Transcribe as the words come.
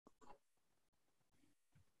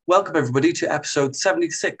Welcome everybody to episode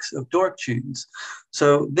 76 of Dork Tunes.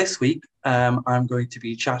 So this week I'm going to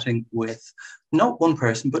be chatting with not one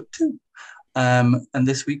person but two. And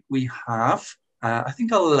this week we have, I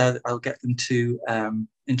think I'll get them to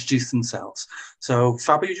introduce themselves. So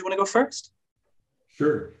Fabio, do you want to go first?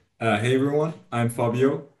 Sure. Hey everyone, I'm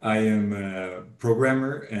Fabio. I am a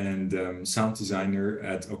programmer and sound designer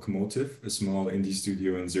at Locomotive, a small indie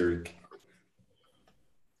studio in Zurich.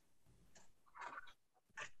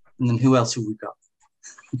 And then who else have we got?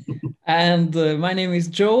 And my name is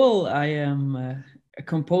Joel. I am a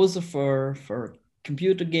composer for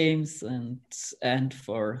computer games and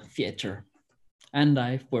for theater. And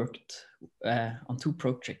I've worked on two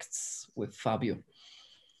projects with Fabio.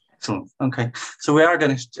 Excellent. Okay. So we are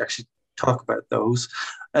going to actually talk about those.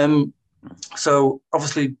 So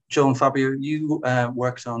obviously, Joel and Fabio, you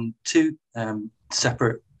worked on two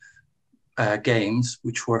separate games,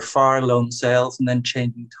 which were Fire, Lone Sails, and then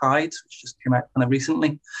Changing Tides, which just came out kind of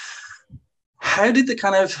recently. How did it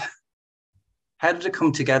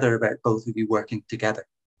come together about both of you working together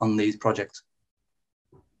on these projects?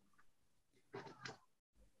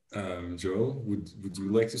 Joel, would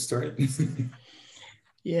you like to start?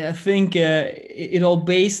 Yeah, I think it all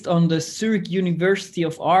based on the Zurich University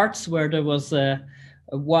of Arts, where there was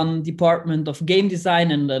one department of game design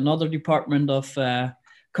and another department of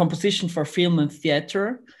composition for film and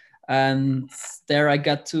theater. And there I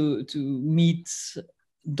got to meet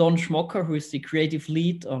Don Schmocker, who is the creative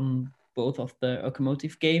lead on both of the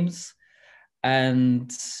Locomotive games. And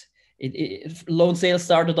Lone Sail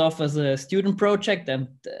started off as a student project and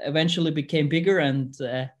eventually became bigger. And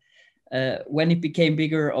when it became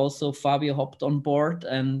bigger, also Fabio hopped on board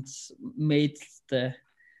and made and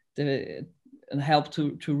helped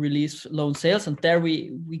to release Lone Sails. And there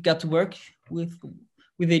we got to work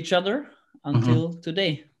with each other until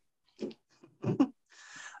today.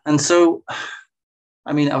 And so,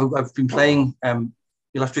 I mean, I've been playing.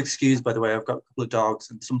 You'll have to excuse, by the way, I've got a couple of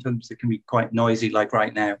dogs, and sometimes they can be quite noisy, like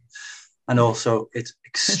right now. And also, it's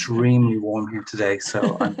extremely warm here today,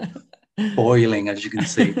 so I'm boiling, as you can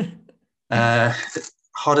see.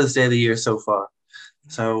 Hottest day of the year so far.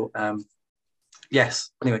 So,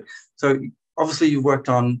 yes. Anyway, so obviously you worked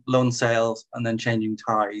on Lone Sails and then Changing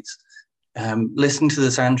Tides. Listening to the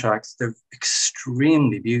soundtracks, they're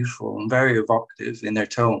extremely beautiful and very evocative in their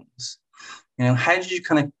tones. You know, how did you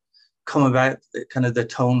kind of come about the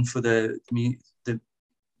tone for the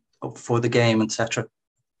game, etc.?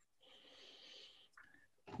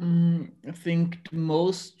 I think the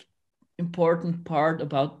most important part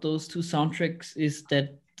about those two soundtracks is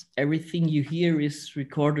that everything you hear is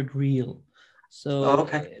recorded real. So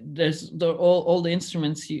there's all the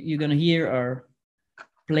instruments you're gonna hear are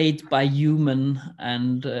played by human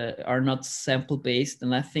and are not sample based,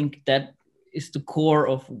 and I think that is the core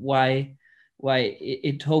of why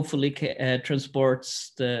it hopefully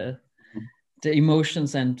transports the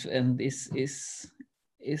emotions and is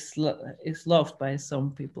loved by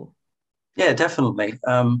some people. Yeah, definitely.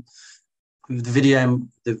 The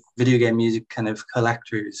video game music kind of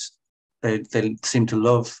collectors, they seem to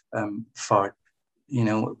love Fart, you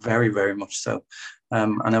know, very, very much so.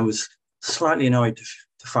 And I was slightly annoyed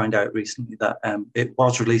to find out recently that it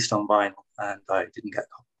was released on vinyl and I didn't get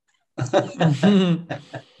it.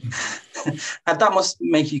 And that must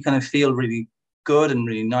make you kind of feel really good and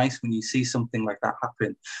really nice when you see something like that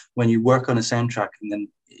happen, when you work on a soundtrack and then,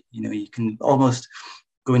 you know, you can almost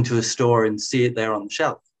go into a store and see it there on the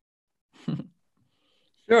shelf.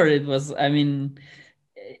 Sure, it was. I mean,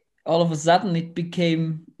 all of a sudden it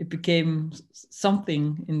became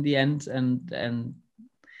something in the end, and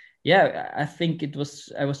yeah, I think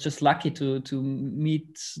I was just lucky to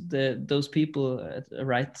meet those people at the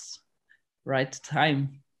right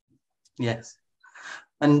time. Yes,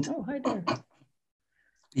 and hi there.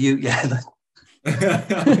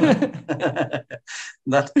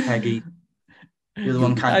 That's Peggy. You're the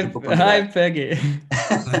one can't keep up with Hi, Peggy.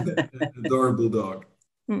 Adorable dog.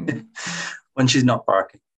 When she's not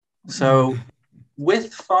barking. So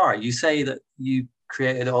with Far, you say that you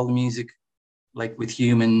created all the music like with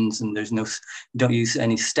humans and you don't use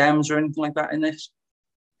any stems or anything like that in it?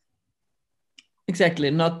 Exactly,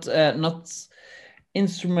 not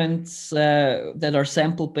instruments that are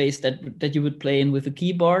sample based that you would play in with a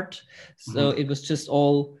keyboard. So it was just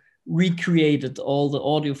all recreated. All the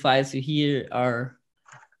audio files you hear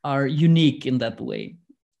are unique in that way.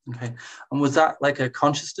 Okay. And was that like a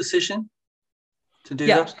conscious decision to do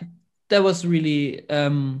that? Yeah, that was really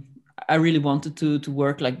I really wanted to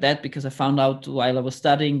work like that because I found out while I was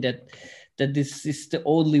studying that this is the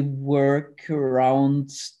only work around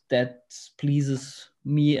that pleases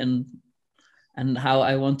me and and how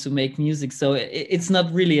I want to make music. So it's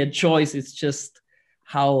not really a choice. It's just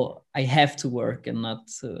how I have to work, and not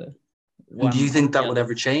one. And do you think that would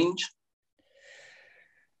ever change?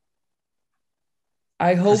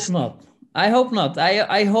 I hope not. I hope not.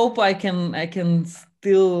 I hope I can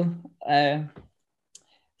still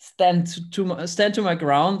stand to my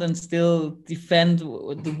ground and still defend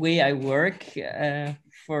the way I work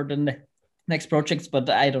for the next projects. But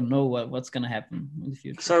I don't know what's going to happen in the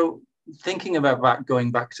future. So thinking about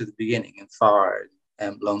going back to the beginning and Far,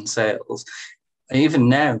 Lone Sails, even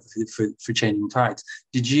now for Changing Tides,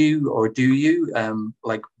 did you or do you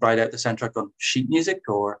like write out the soundtrack on sheet music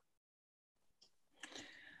or?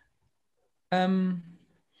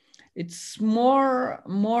 It's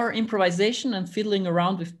more improvisation and fiddling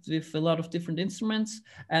around with a lot of different instruments,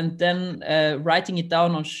 and then writing it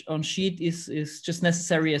down on sheet is just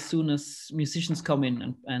necessary as soon as musicians come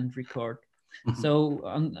in and record. Mm-hmm. So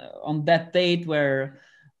on that date where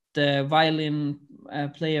the violin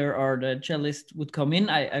player or the cellist would come in,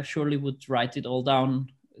 I surely would write it all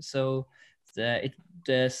down, so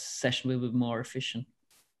the session will be more efficient.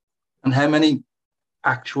 And how many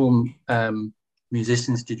actual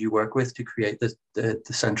musicians did you work with to create the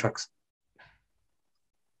soundtracks?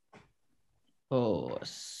 Oh,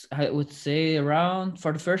 I would say around,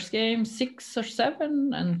 for the first game, 6 or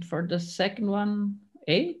 7, and for the second one,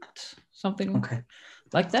 8, something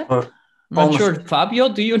like that. I'm not sure. Fabio,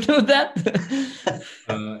 do you know that?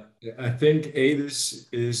 I think 8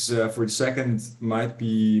 is for the second might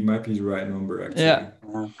be the right number, actually. Yeah.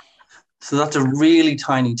 So that's a really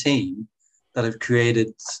tiny team that have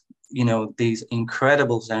created, you know, these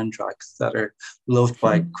incredible soundtracks that are loved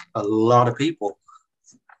by a lot of people.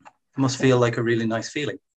 It must feel like a really nice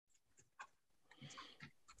feeling.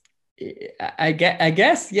 I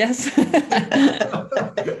guess, yes.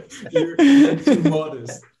 You're too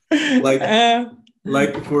modest.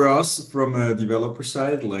 Like for us from a developer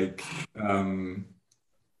side, like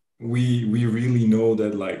we really know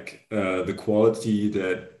that like the quality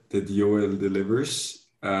that Joel delivers.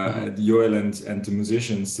 Joel and the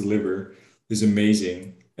musicians deliver is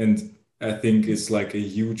amazing, and I think it's like a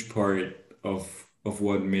huge part of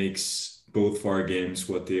what makes both Far games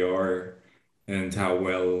what they are, and how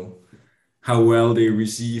well they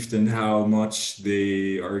received and how much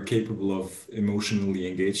they are capable of emotionally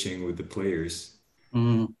engaging with the players.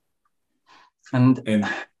 Mm. And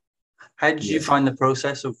how did you find the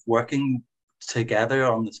process of working together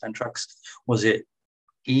on the soundtracks? Was it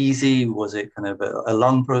easy? Was it kind of a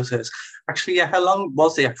long process? Actually, how long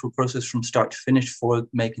was the actual process from start to finish for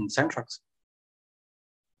making soundtracks?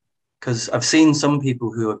 Because I've seen some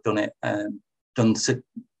people who have done it, done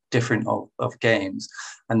different of games,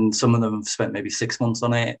 and some of them have spent maybe 6 months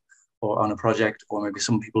on it or on a project, or maybe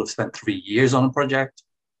some people have spent 3 years on a project.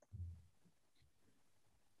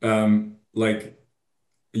 Like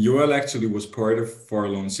Joel actually was part of Far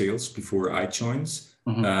Lone Sails before I joined.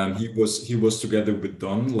 Mm-hmm. He was together with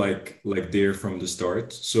Don, like there from the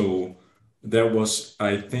start. So that was,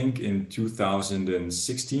 I think, in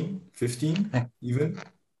 2016, 15 even.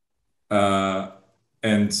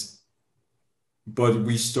 But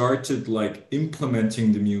we started like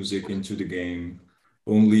implementing the music into the game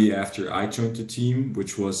only after I joined the team,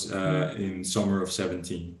 which was in summer of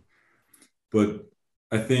 17. But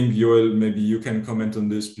I think, Joel, maybe you can comment on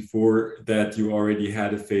this, before that you already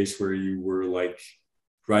had a phase where you were like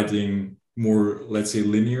writing more, let's say,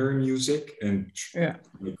 linear music, and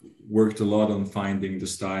like, worked a lot on finding the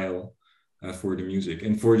style for the music.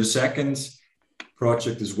 And for the second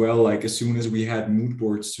project as well, like as soon as we had mood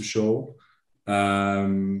boards to show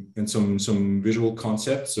and some visual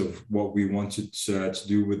concepts of what we wanted to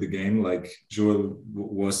do with the game, like Joel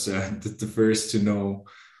was the first to know,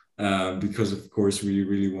 because of course we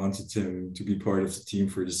really wanted him to be part of the team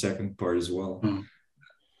for the second part as well.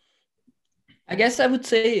 I guess I would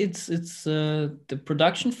say it's the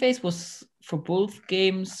production phase was for both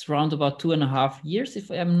games around about 2.5 years, if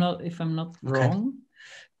I'm not wrong.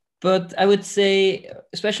 But I would say,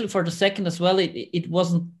 especially for the second as well, it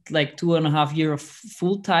wasn't like 2.5 years of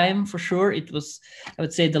full time for sure. It was, I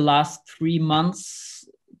would say, the last 3 months,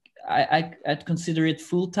 I'd consider it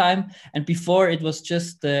full time. And before, it was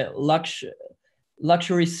just the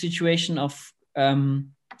luxury situation of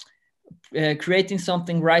creating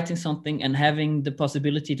something, writing something, and having the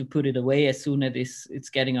possibility to put it away as soon as it's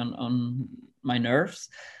getting on my nerves.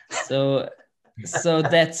 So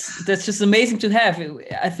that's just amazing to have.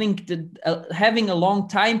 I think that having a long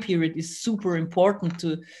time period is super important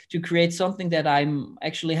to create something that I'm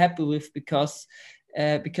actually happy with, because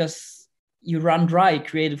you run dry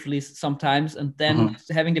creatively sometimes, and then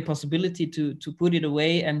having the possibility to put it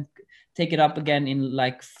away and take it up again in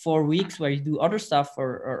like 4 weeks where you do other stuff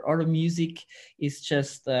or other music is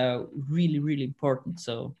just really, really important.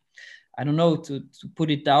 So I don't know, to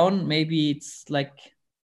put it down, maybe it's like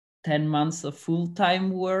 10 months of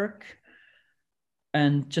full-time work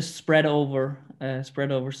and just spread over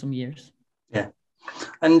some years. Yeah.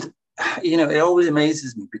 And it always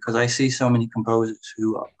amazes me because I see so many composers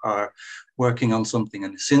who are working on something,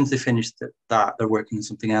 and as soon as they finish that, they're working on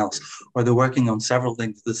something else, or they're working on several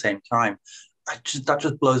things at the same time. That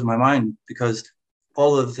just blows my mind, because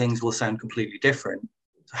all of the things will sound completely different.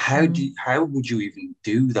 So how would you even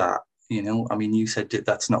do that? I mean, you said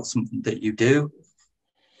that's not something that you do.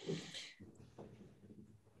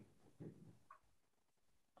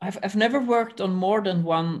 I've never worked on more than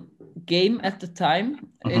one game at the time.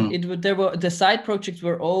 The side projects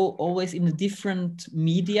were always in a different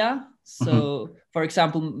media. So, for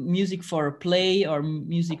example, music for a play or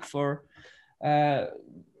music for an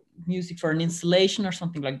installation or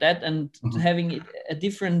something like that, and having a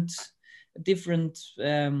different,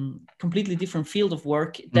 completely different field of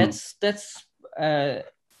work. That's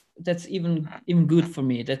even good for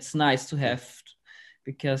me. That's nice to have,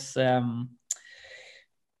 because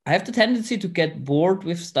I have the tendency to get bored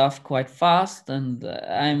with stuff quite fast, and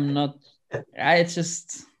I'm not. It's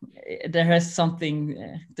just there has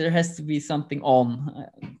to be something on,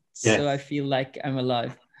 so I feel like I'm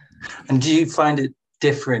alive. And do you find it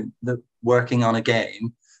different that working on a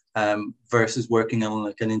game versus working on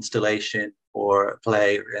like an installation or a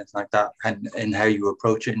play or anything like that, and how you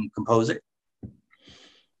approach it and compose it?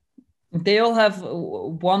 They all have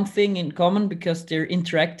one thing in common, because they're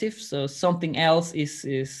interactive. So something else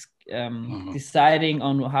is deciding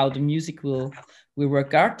on how the music will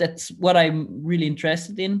work out. That's what I'm really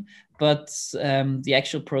interested in. But the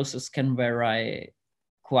actual process can vary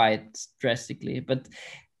quite drastically. But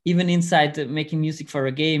even inside making music for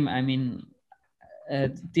a game, I mean,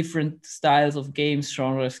 different styles of games,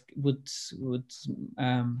 genres would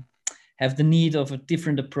have the need of a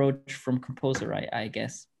different approach from composer, I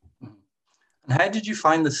guess. And how did you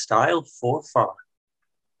find the style for Far?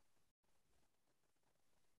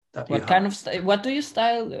 What kind of style? What do you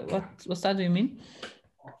style? What style do you mean?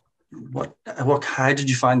 How did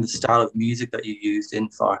you find the style of music that you used in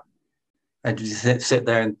Far? And did you sit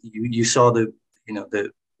there and you saw the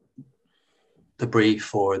brief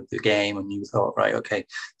for the game, and you thought, right, okay,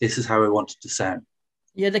 this is how I want it to sound?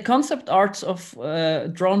 Yeah, the concept arts of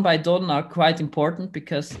drawn by Don are quite important,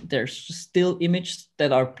 because there's still images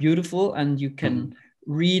that are beautiful, and you can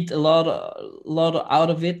read a lot out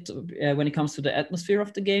of it when it comes to the atmosphere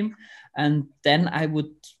of the game. And then I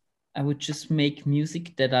would just make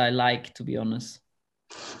music that I like, to be honest.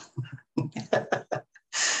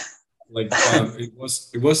 Like it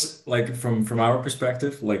was like from our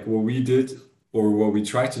perspective, like what we did, or what we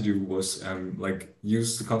tried to do, was like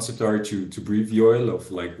use the concept art to brief Joel of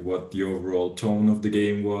like what the overall tone of the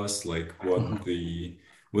game was, like what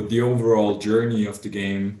the overall journey of the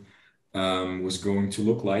game was going to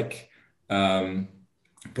look like.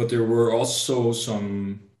 But there were also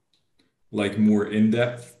some like more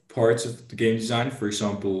in-depth parts of the game design. For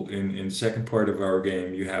example, in the second part of our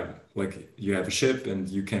game, you have a ship, and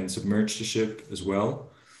you can submerge the ship as well.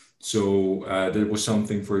 So that was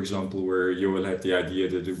something, for example, where Joel had the idea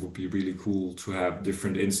that it would be really cool to have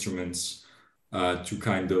different instruments to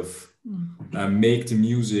kind of make the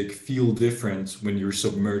music feel different when you're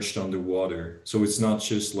submerged underwater. So it's not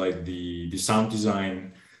just like the sound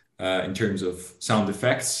design in terms of sound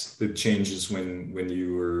effects that changes when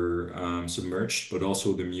you are submerged, but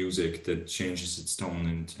also the music that changes its tone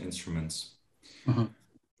and instruments.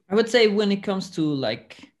 I would say when it comes to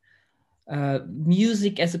like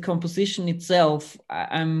music as a composition itself,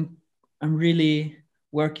 I'm really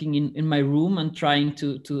working in my room and trying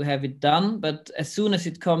to have it done. But as soon as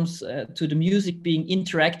it comes to the music being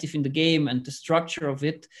interactive in the game and the structure of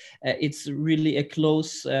it, it's really a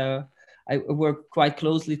close. I work quite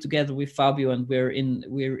closely together with Fabio, and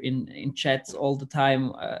we're in chats all the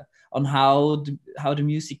time on how the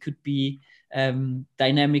music could be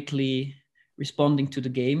dynamically responding to the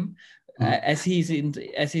game. As he's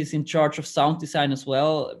in charge of sound design as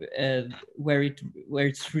well, where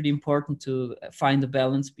it's really important to find a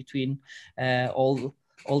balance between all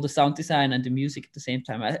the sound design and the music at the same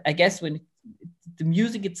time. I guess when the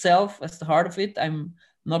music itself, as the heart of it, I'm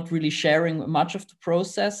not really sharing much of the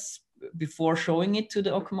process before showing it to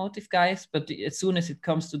the Okomotive guys. But as soon as it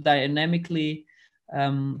comes to dynamic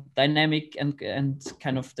and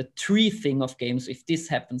kind of the tree thing of games, if this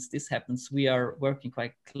happens, we are working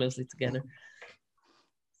quite closely together.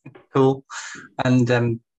 Cool. And I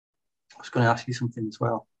was going to ask you something as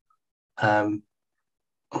well.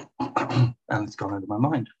 and it's gone out of my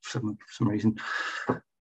mind for some reason.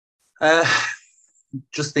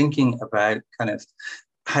 Just thinking about kind of,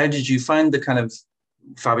 how did you find the kind of,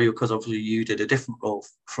 Fabio, because obviously you did a different role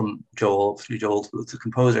from Joel. Obviously Joel was the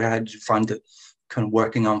composer. How did you find it kind of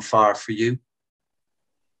working on Far for you?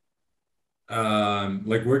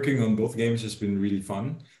 Like working on both games has been really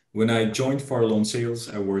fun. When I joined Far Lone Sails,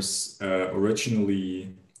 I was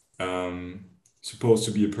originally supposed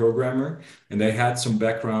to be a programmer, and I had some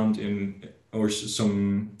background in, or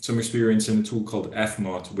some experience in a tool called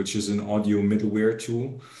FMOD, which is an audio middleware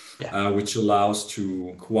tool, which allows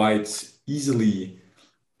to quite easily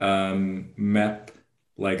map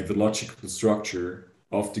like the logical structure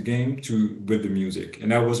of the game with the music.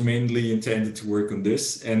 And I was mainly intended to work on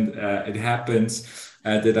this, and it happened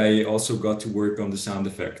that I also got to work on the sound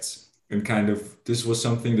effects. And kind of this was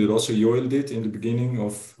something that also Joel did in the beginning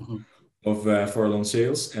of Far Lone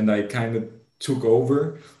Sails, and I kind of took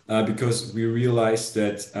over because we realized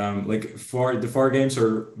that like the Far games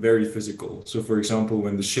are very physical. So for example,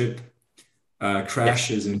 when the ship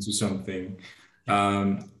crashes into something,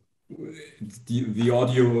 the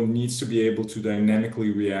audio needs to be able to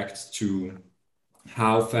dynamically react to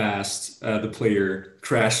how fast the player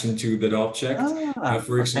crashed into that object,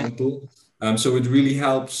 for example. So it really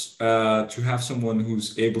helps to have someone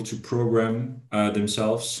who's able to program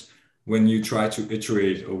themselves when you try to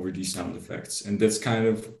iterate over these sound effects. And that's kind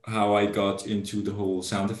of how I got into the whole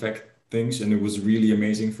sound effect things. And it was really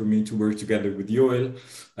amazing for me to work together with Joel,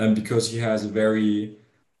 because he has a very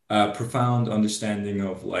profound understanding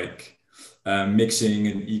of like mixing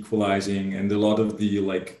and equalizing and a lot of the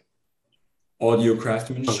like audio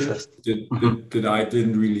craftsmanship that I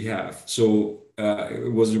didn't really have. So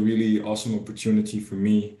it was a really awesome opportunity for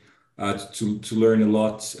me to learn a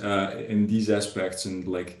lot in these aspects and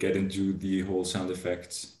like get into the whole sound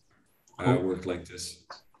effects work like this.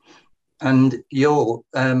 And Joel,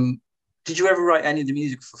 did you ever write any of the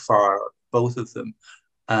music for Far, both of them,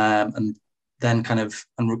 and then kind of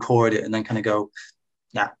record it and then kind of go,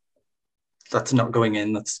 yeah, that's not going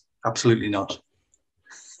in. That's absolutely not.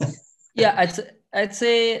 Yeah, I'd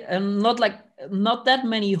say not that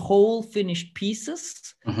many whole finished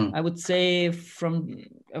pieces. I would say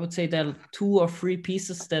there are 2 or 3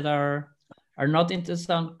 pieces that are not into the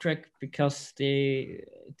soundtrack because they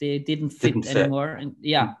didn't fit anymore. And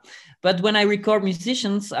but when I record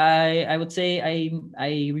musicians, I would say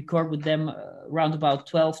I record with them around about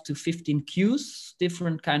 12 to 15 cues,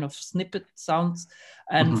 different kind of snippet sounds,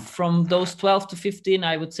 and from those 12 to 15,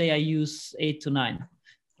 I would say I use 8 to 9.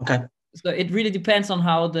 Okay. So it really depends on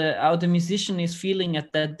how the musician is feeling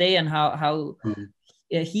at that day and how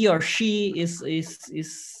he or she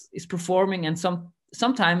is performing. And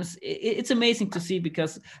sometimes it's amazing to see,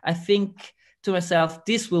 because I think to myself,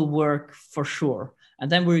 this will work for sure,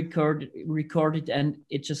 and then we record it and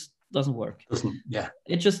it just doesn't work.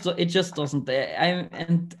 It just doesn't.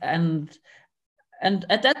 And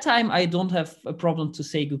at that time I don't have a problem to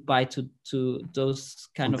say goodbye to those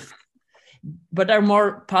kind of, but there are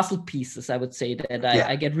more puzzle pieces, I would say, that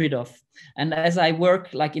I get rid of. And as I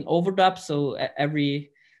work like in overdub, so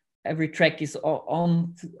every track is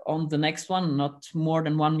on the next one, not more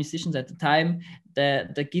than one musician at a time,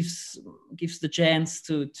 that gives the chance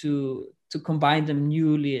to combine them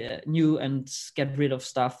new and get rid of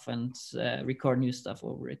stuff and record new stuff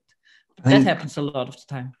over it. That happens a lot of the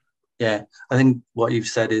time. Yeah, I think what you've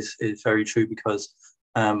said is very true, because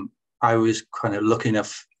I was kind of lucky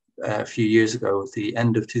enough a few years ago, at the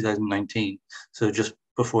end of 2019, so just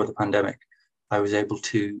before the pandemic, I was able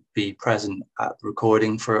to be present at the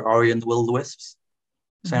recording for Ori and the Will of the Wisps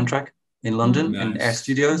soundtrack in London in Air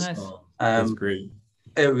Studios. Nice. That's great.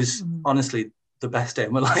 It was honestly the best day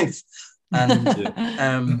of my life.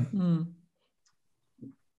 And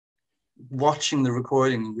watching the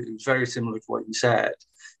recording, it was very similar to what you said.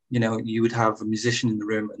 You know, you would have a musician in the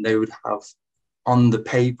room and they would have on the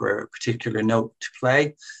paper a particular note to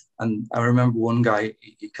play. And I remember one guy,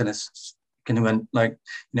 he kind of went like,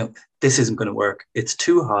 you know, this isn't going to work. It's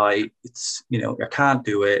too high. It's, you know, I can't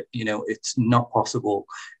do it. You know, it's not possible.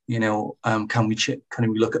 You know, can we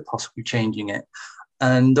look at possibly changing it?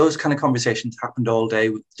 And those kind of conversations happened all day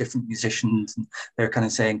with different musicians, and they're kind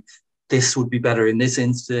of saying, this would be better in this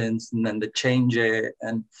instance, and then they change it.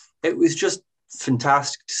 And it was just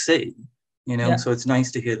fantastic to see, you know. So it's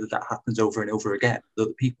nice to hear that happens over and over again with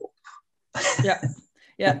other people.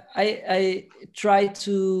 I try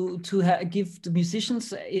to give the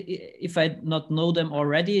musicians, if I not know them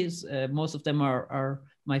already, most of them are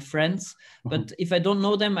my friends, but if I don't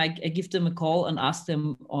know them, I give them a call and ask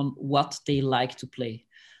them on what they like to play.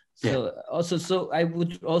 So I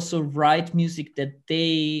would also write music that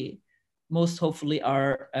they most hopefully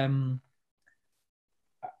are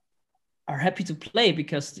happy to play,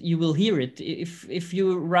 because you will hear it. If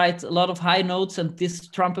you write a lot of high notes and this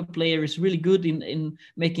trumpet player is really good in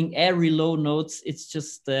making airy low notes, it's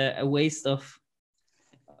just a waste of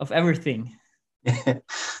everything.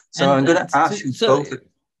 So I'm going to ask you both.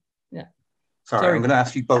 Yeah. Sorry, I'm going to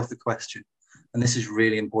ask you both the question, and this is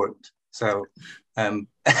really important. So,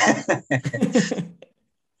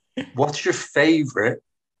 what's your favorite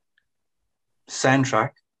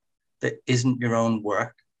soundtrack that isn't your own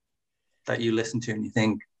work that you listen to and you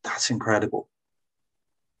think that's incredible?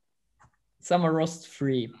 Some are rust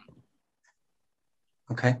free.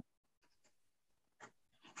 Okay.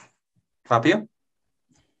 Fabio?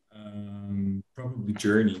 Probably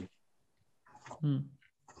Journey.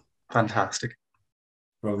 Fantastic.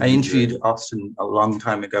 Probably I interviewed Journey. Austin a long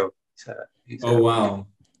time ago. Wow.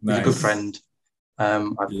 He's a good friend.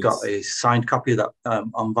 I've got a signed copy of that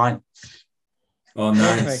on vinyl. Oh,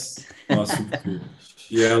 nice. Oh, super cool.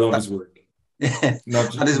 Yeah, I love his work.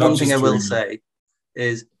 That is one thing I will say,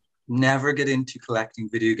 is never get into collecting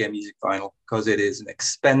video game music vinyl, because it is an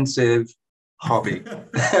expensive hobby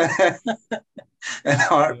and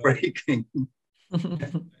heartbreaking.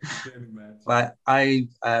 Like I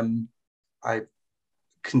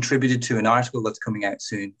contributed to an article that's coming out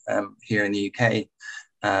soon here in the UK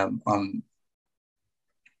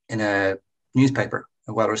in a newspaper,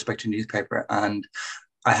 a well-respected newspaper, and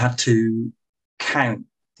I had to count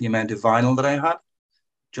the amount of vinyl that I had,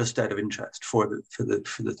 just out of interest for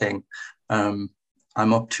the thing. I'm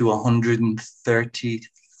up to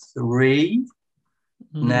 133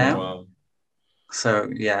 now. Wow. So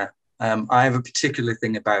yeah, I have a particular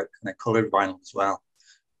thing about kind of colored vinyl as well.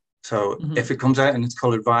 So if it comes out and it's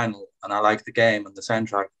colored vinyl and I like the game and the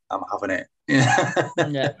soundtrack, I'm having it.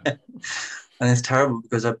 Yeah. And it's terrible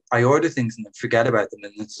because I order things and then forget about them,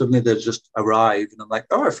 and then suddenly they just arrive and I'm like,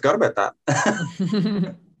 oh, I forgot about that.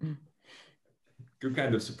 Good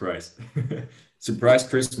kind of surprise. Surprise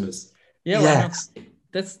Christmas. Yeah, yes.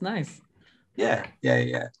 That's nice. Yeah.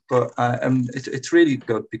 But it's really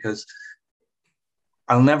good because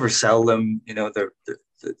I'll never sell them. You know,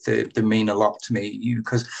 they mean a lot to me,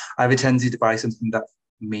 because I have a tendency to buy something that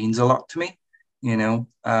means a lot to me. You know,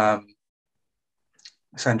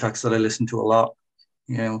 soundtracks that I listen to a lot.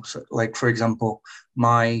 You know, so like for example,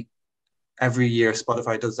 every year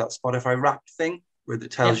Spotify does that Spotify Wrapped thing, where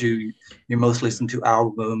it tells you your most listened to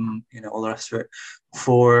album, you know, all the rest of it.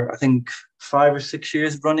 For I think 5 or 6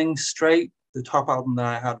 years running straight, the top album that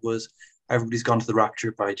I had was Everybody's Gone to the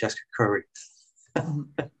Rapture by Jessica Curry.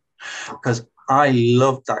 Because I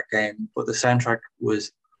loved that game, but the soundtrack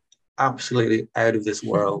was absolutely out of this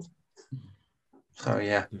world. So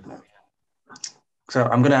yeah. So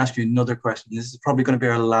I'm going to ask you another question. This is probably going to be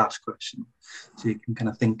our last question, so you can kind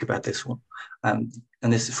of think about this one. And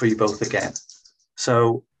this is for you both again.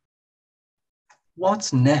 So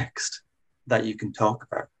what's next that you can talk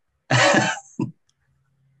about?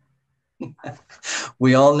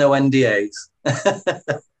 We all know NDAs.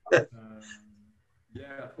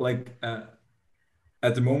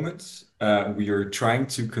 At the moment, we are trying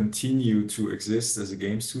to continue to exist as a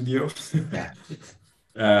game studio. Yeah.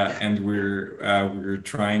 And we're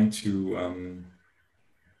trying to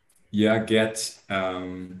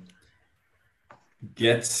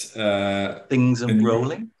get things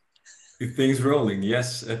rolling. Things rolling.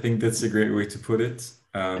 Yes, I think that's a great way to put it.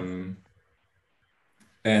 And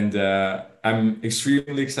I'm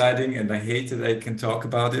extremely exciting, and I hate that I can talk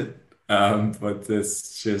about it, but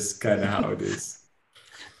that's just kind of how it is.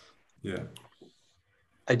 Yeah.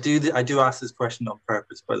 I do ask this question on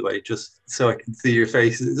purpose, by the way, just so I can see your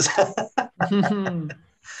faces.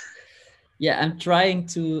 Yeah, I'm trying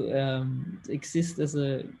to exist as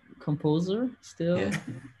a composer still,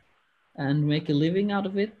 and make a living out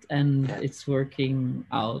of it, and it's working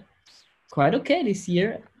out quite okay this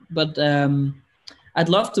year. But I'd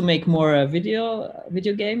love to make more video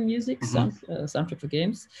game music, soundtrack for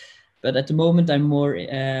games. But at the moment, I'm more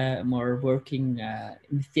working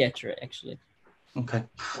in theater, actually. Okay,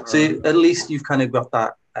 so at least you've kind of got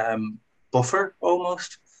that buffer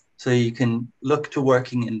almost, so you can look to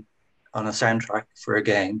working on a soundtrack for a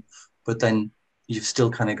game, but then you've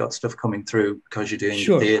still kind of got stuff coming through because you're doing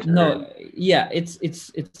theater. No, yeah,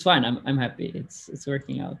 it's fine. I'm happy. It's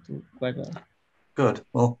working out quite well. Good.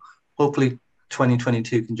 Well, hopefully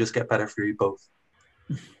 2022 can just get better for you both.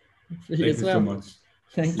 Thank you so much.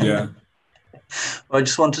 Thank you. Yeah. Well, I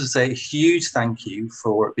just wanted to say a huge thank you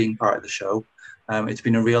for being part of the show. It's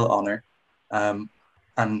been a real honor, and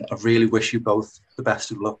I really wish you both the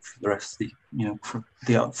best of luck for the rest of for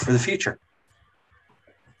the future.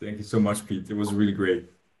 Thank you so much, Pete. It was really great.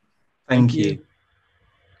 Thank you.